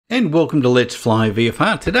And welcome to Let's Fly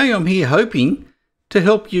VFR. Today I'm here hoping to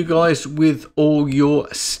help you guys with all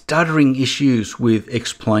your stuttering issues with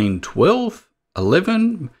X-Plane 12,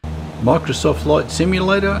 11, Microsoft Flight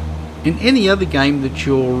Simulator, and any other game that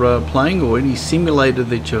you're playing, or any simulator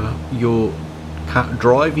that you're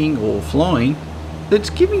driving or flying that's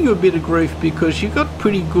giving you a bit of grief because you've got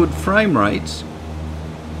pretty good frame rates,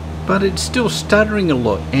 but it's still stuttering a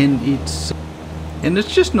lot, and it's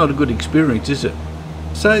just not a good experience, is it?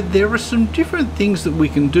 So there are some different things that we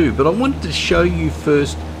can do, but I wanted to show you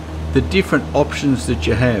first the different options that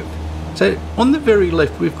you have. So on the very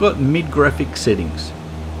left we've got mid-graphic settings,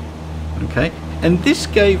 okay, and this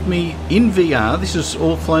gave me in VR, this is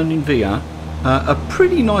all flown in VR, a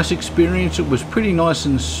pretty nice experience. It was pretty nice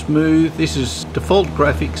and smooth. This is default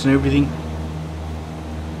graphics and everything.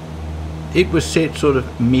 It was set sort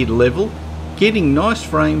of mid-level, getting nice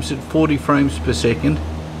frames at 40 frames per second.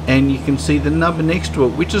 And you can see the number next to it,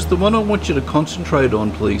 which is the one I want you to concentrate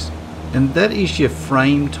on, please, and that is your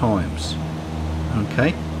frame times.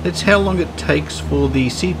 Okay, that's how long it takes for the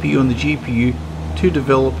CPU and the GPU to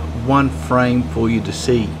develop one frame for you to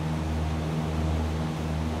see.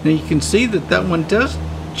 Now you can see that that one does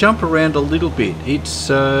jump around a little bit. It's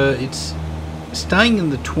staying in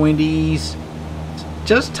the 20s,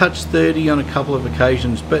 just touched 30 on a couple of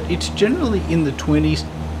occasions, but it's generally in the 20s.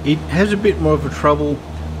 It has a bit more of a trouble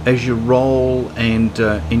as you roll and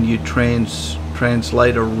you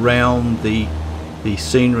translate around the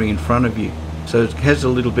scenery in front of you, so it has a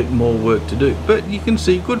little bit more work to do, but you can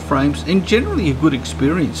see good frames and generally a good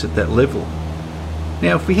experience at that level.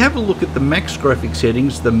 Now if we have a look at the max graphic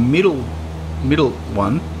settings, the middle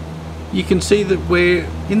one, you can see that we're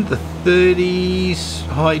in the 30s,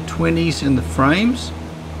 high 20s in the frames,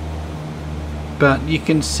 but you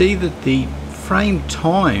can see that the frame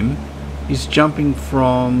time is jumping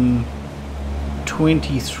from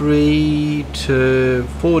 23 to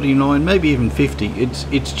 49, maybe even 50.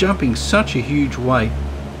 It's jumping such a huge way.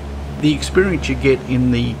 The experience you get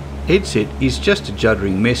in the headset is just a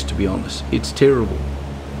juddering mess, to be honest. It's terrible,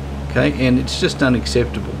 okay, and it's just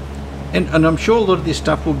unacceptable. And I'm sure a lot of this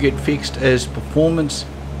stuff will get fixed as performance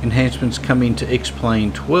enhancements come into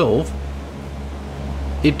X-Plane 12.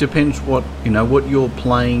 It depends what you're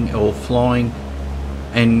playing or flying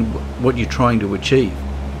and what you're trying to achieve.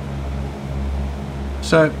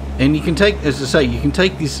 So, and you can take, as I say, you can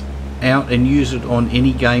take this out and use it on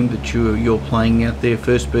any game that you're playing out there,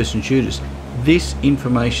 first-person shooters. This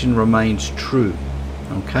information remains true,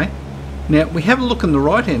 okay? Now we have a look on the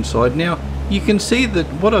right-hand side. Now you can see that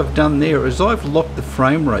what I've done there is I've locked the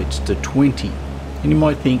frame rates to 20, and you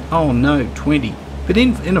might think, oh no, 20. But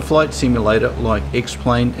in a flight simulator like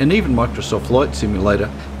X-Plane and even Microsoft Flight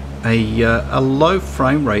Simulator, a low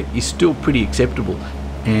frame rate is still pretty acceptable,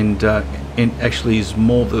 and actually is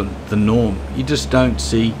more than the norm. You just don't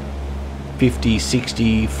see 50,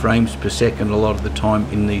 60 frames per second a lot of the time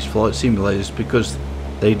in these flight simulators because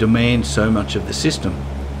they demand so much of the system.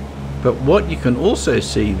 But what you can also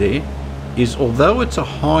see there is, although it's a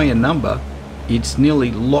higher number, it's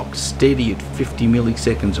nearly locked steady at 50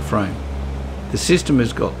 milliseconds a frame. The system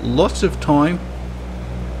has got lots of time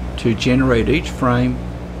to generate each frame,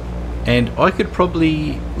 and I could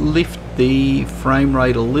probably lift the frame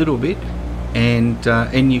rate a little bit,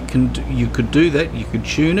 and you could do that. You could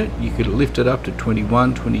tune it, you could lift it up to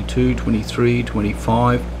 21, 22, 23,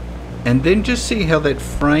 25, and then just see how that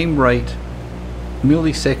frame rate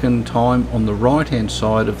millisecond time on the right hand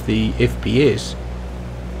side of the FPS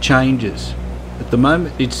changes. At the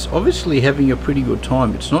moment it's obviously having a pretty good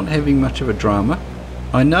time. It's not having much of a drama.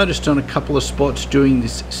 I noticed on a couple of spots during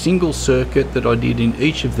this single circuit that I did in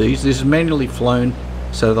each of these, this is manually flown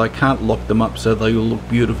so that I can't lock them up so they will look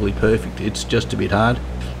beautifully perfect. It's just a bit hard,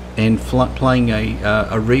 and playing a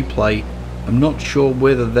replay, I'm not sure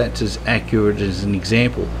whether that's as accurate as an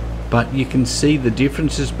example, but you can see the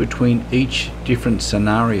differences between each different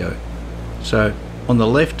scenario. So on the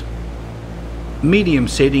left, medium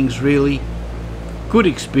settings, really good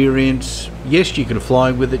experience. Yes, you could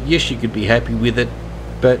fly with it, yes you could be happy with it,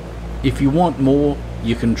 but if you want more,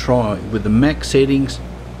 you can try with the max settings,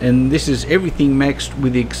 and this is everything maxed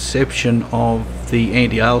with the exception of the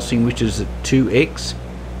anti-aliasing, which is at 2x.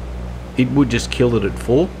 It would just kill it at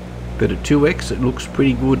 4, but at 2x it looks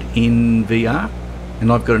pretty good in VR.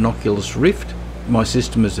 And I've got an Oculus Rift. My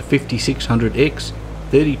system is a 5600X,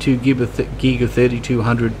 32 gig of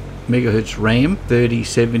 3200 megahertz RAM,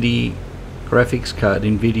 3070 graphics card,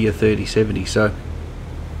 Nvidia 3070. So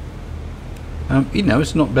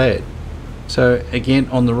it's not bad. So again,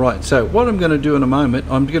 on the right, so what I'm going to do in a moment,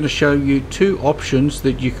 I'm going to show you two options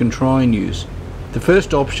that you can try and use. The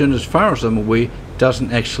first option, as far as I'm aware,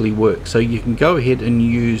 doesn't actually work. So you can go ahead and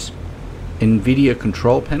use Nvidia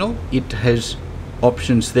control panel. It has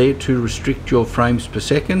options there to restrict your frames per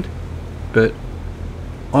second, but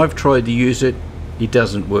I've tried to use it, it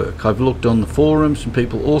doesn't work. I've looked on the forums and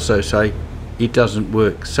people also say it doesn't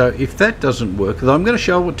work. So if that doesn't work, I'm going to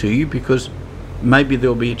show it to you because maybe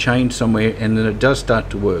there'll be a change somewhere and then it does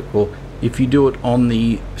start to work, or if you do it on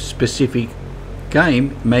the specific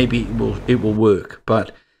game, maybe it will work.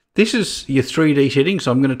 But this is your 3D settings.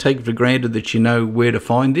 I'm going to take it for granted that you know where to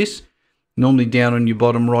find this. Normally down on your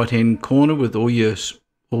bottom right hand corner with all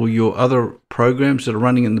your other programs that are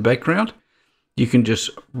running in the background. You can just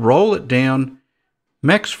roll it down,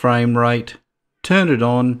 max frame rate, turn it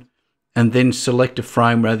on, and then select a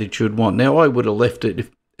frame rate that you would want. Now I would have left it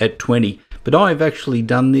at 20, but I've actually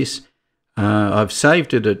done this. I've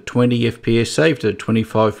saved it at 20 FPS, saved it at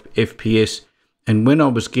 25 FPS, and when I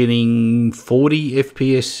was getting 40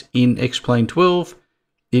 FPS in X-Plane 12,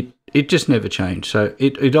 it just never changed. So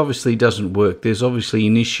it obviously doesn't work. There's obviously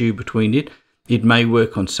an issue between it. It may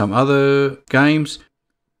work on some other games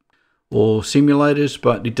or simulators,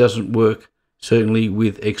 but it doesn't work certainly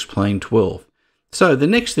with X-Plane 12. So the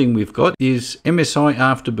next thing we've got is MSI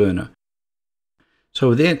Afterburner. So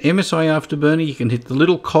with that MSI Afterburner, you can hit the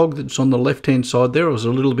little cog that's on the left hand side there. I was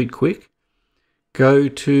a little bit quick. Go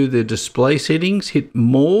to the display settings, hit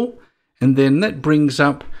more, and then that brings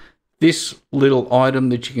up this little item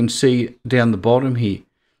that you can see down the bottom here.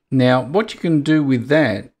 Now what you can do with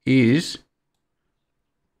that is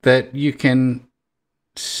that you can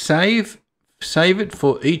save it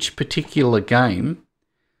for each particular game.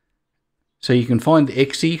 So you can find the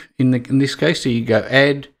exe in this case. So you go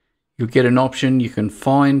add, you'll get an option. You can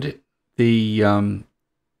find the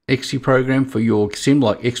exe program for your sim,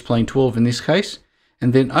 like X-Plane 12 in this case.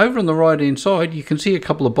 And then over on the right hand side, you can see a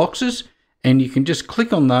couple of boxes, and you can just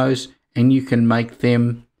click on those and you can make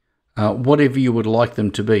them whatever you would like them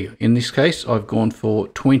to be. In this case, I've gone for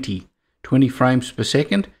 20 frames per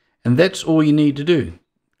second, and that's all you need to do.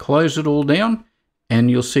 Close it all down and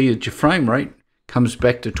you'll see that your frame rate comes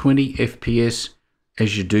back to 20 FPS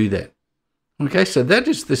as you do that. Okay, so that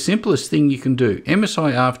is the simplest thing you can do.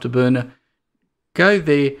 MSI Afterburner, go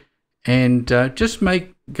there and just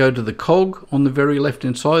go to the cog on the very left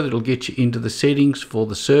hand side. It'll get you into the settings for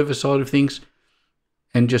the server side of things,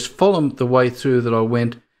 and just follow the way through that I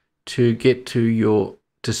went to get to your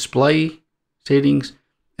display settings,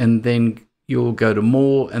 and then you'll go to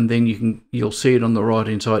more, and then you'll see it on the right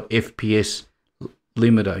hand side, FPS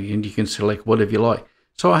limiter, and you can select whatever you like.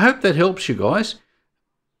 So I hope that helps you guys.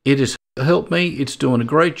 It has helped me. It's doing a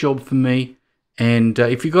great job for me. And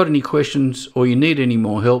if you've got any questions or you need any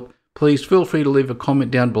more help, please feel free to leave a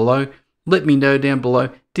comment down below. Let me know down below,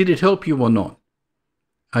 did it help you or not?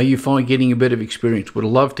 Are you getting a bit of experience? Would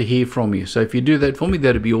love to hear from you. So if you do that for me,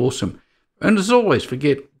 that'd be awesome. And as always,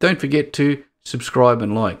 don't forget to subscribe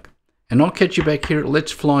and like. And I'll catch you back here at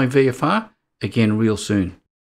Let's Fly VFR again real soon.